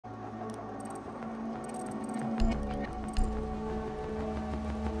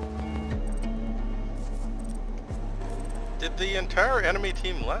Did the entire enemy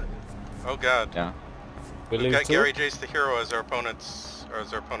team let? Oh god. Yeah. We've got Gary Jace the hero as our opponent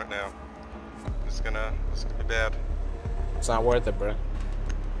now. It's gonna be bad. It's not worth it, bro.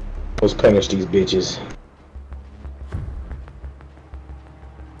 Let's punish these bitches.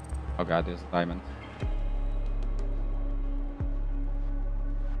 Oh god, there's a diamond.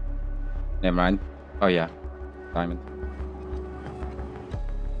 Never mind. Oh yeah, diamond.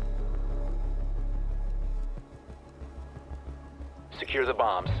 Secure the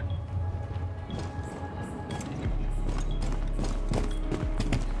bombs.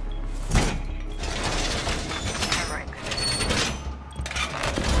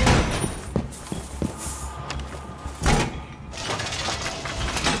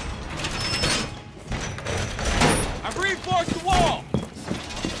 I've reinforced the wall!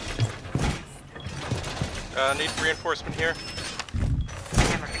 Need reinforcement here.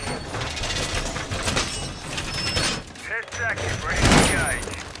 10 seconds, ready to engage.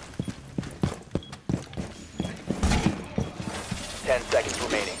 10 seconds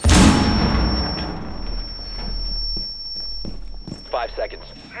remaining. 5 seconds.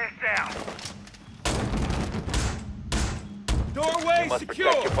 Head down. You Doorway must secure.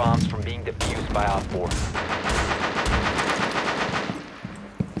 protect your bombs from being defused by Op 4.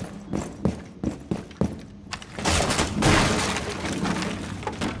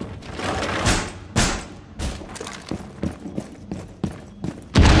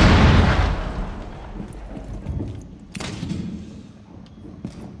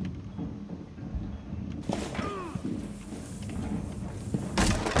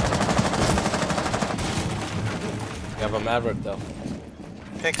 You have a Maverick though.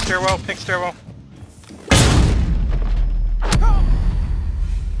 Pink stairwell, pink stairwell.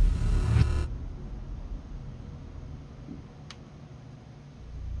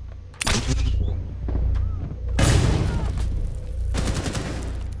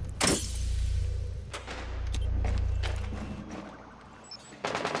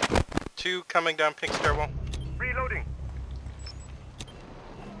 Two coming down pink stairwell. Reloading.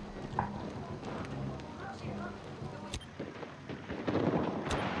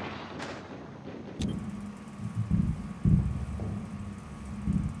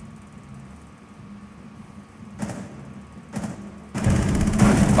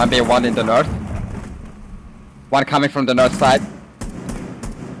 Might be one in the north. One coming from the north side.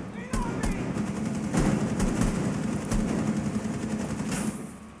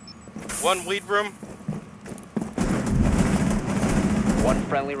 One weed room. One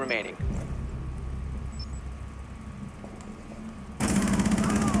friendly remaining.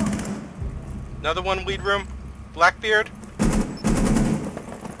 Another one weed room. Blackbeard.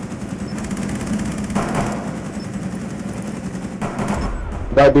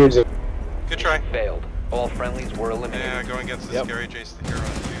 Blackbeard's a Good try. Failed. All friendlies were eliminated. Yeah, going against this Gary Jace the hero.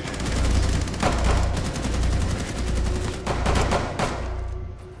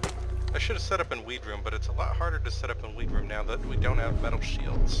 I should have set up in weed room, but it's a lot harder to set up in weed room now that we don't have metal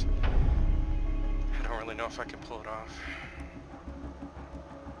shields. I don't really know if I can pull it off.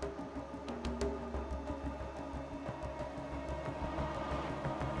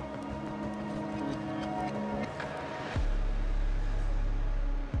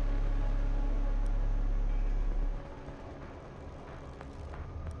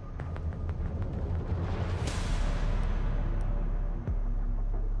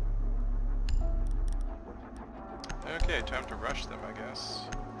 Okay, time to rush them, I guess.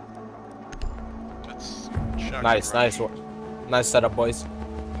 Let's Nice, nice one. Nice setup, boys.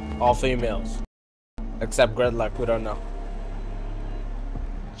 All females. Except Gridlock, we don't know.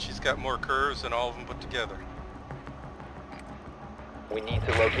 She's got more curves than all of them put together. We need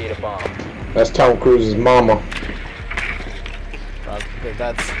to locate a bomb. That's Tom Cruise's mama.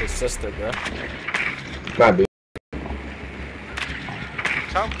 That's his sister, bro. Might be.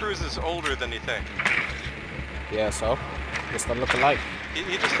 Tom Cruise is older than you think. Yeah, so just don't look alike.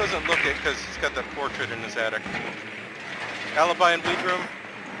 He just doesn't look it because he's got that portrait in his attic. Alibi and weed room.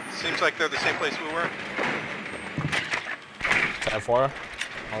 Seems like they're the same place we were. 10-4.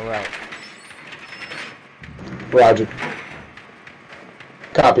 All right. Roger.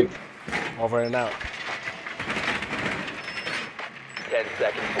 Copy. Over and out. 10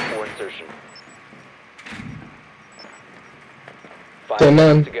 seconds before insertion. 5 10-9.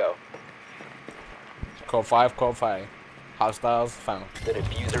 seconds to go. Code 5, code 5. Hostiles found. The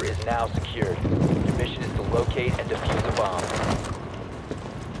diffuser is now secured. Your mission is to locate and defuse a bomb.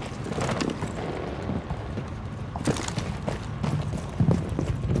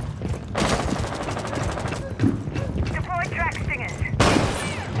 Deploy track stingers.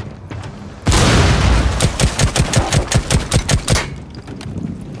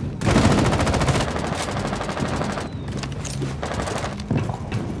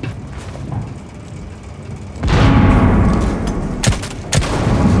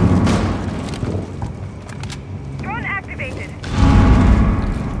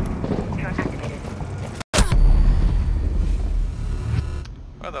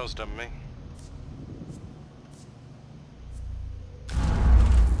 Oh, that was dumb of me.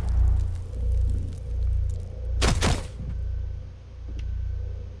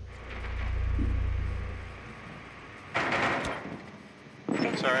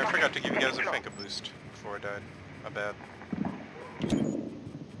 Sorry, I forgot to give you guys a Finka boost before I died. My bad.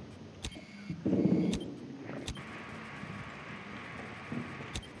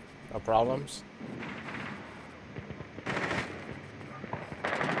 No problems.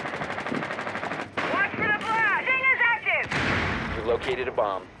 Watch for the blast! Thing is active! You located a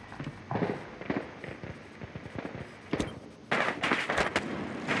bomb.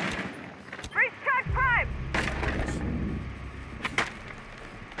 Restart prime!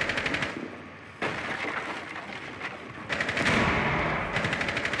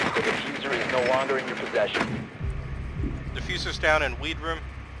 The diffuser is no longer in your possession. Diffuser's down in weed room.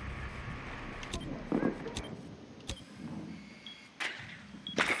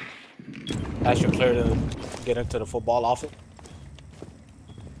 I should clear to get into the football office.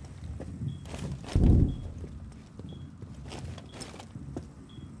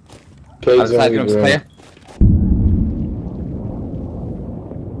 Cade's Outside in room's the clear.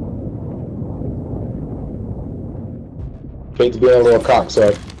 Cade's being a little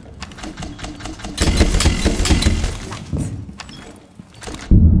cocksucker.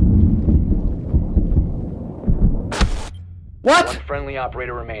 What? One friendly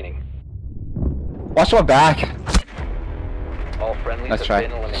operator remaining. Watch my back. All friendlies Let's have try.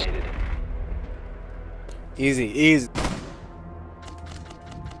 been eliminated. Easy, easy.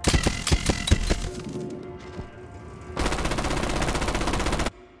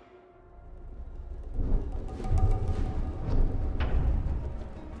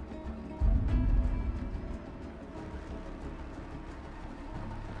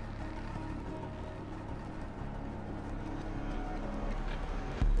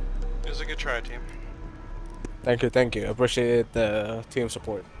 It was a good try, team. Thank you, thank you. Appreciate the team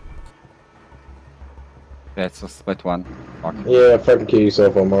support. Yeah, it's a split one. Fuck. Yeah, fucking kill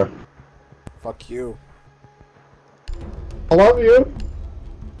yourself, Omar. Fuck you. I love you.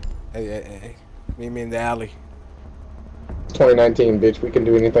 Hey, hey, hey. Meet me in the alley. 2019, bitch. We can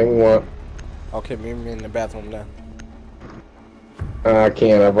do anything we want. Okay, meet me in the bathroom then. I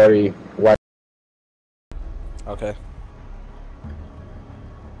can't. I've already wiped. Okay.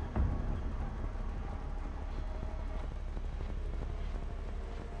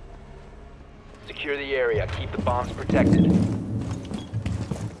 Secure the area. Keep the bombs protected.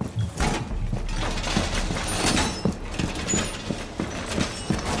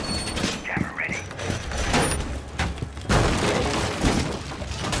 Camera ready.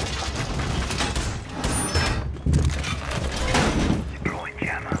 Deploying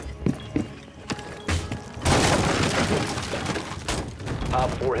jammer. Op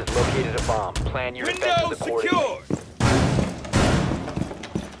 4 has located a bomb. Plan your defenses accordingly.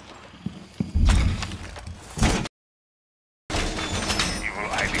 You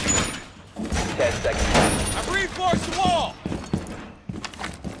will ID. 10 seconds left. I've reinforced the wall!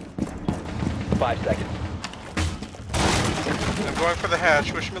 5 seconds. I'm going for the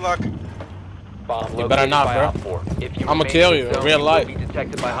hatch. Wish me luck. Bomb You located better not, by bro. Op 4. If you I'ma remain kill in you the in zone, real you life. will be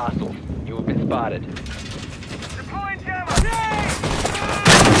detected by hostiles. You have been spotted. Deploying jammer!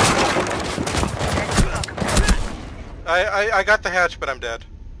 I got the hatch, but I'm dead.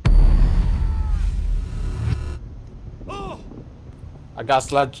 I got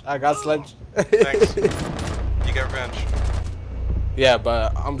sledge. I got sledge. Thanks. You get revenge. Yeah,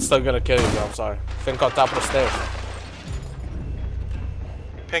 but I'm still gonna kill you, bro. I'm sorry. Think on top of the stairs.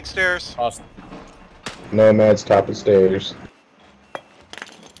 Pink stairs. Awesome. Nomad's top of stairs.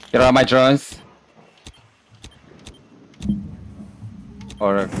 Get out my drones.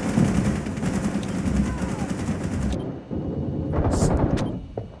 Or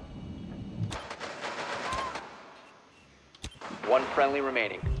One friendly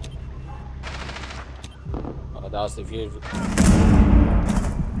remaining. Oh, that was the view.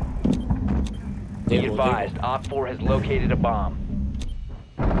 Be advised, Op 4 has located a bomb.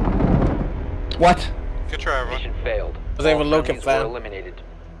 what? Good try, everyone. Mission failed. Wasn't even All looking, friendlies were fam. eliminated.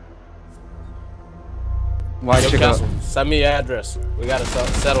 Why'd Yo, you go? Castle, send me your address. We gotta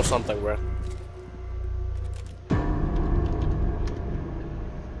settle something, bro.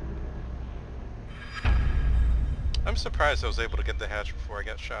 I'm surprised I was able to get the hatch before I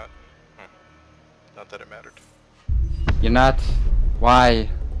got shot. Not that it mattered. You're not. Why?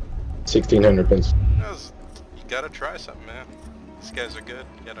 1600 pins. You gotta try something, man. These guys are good.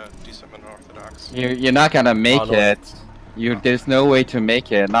 You gotta do something unorthodox. You're not gonna make Oh, no. it. There's no way to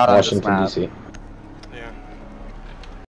make it. Not on this Washington, map. D.C.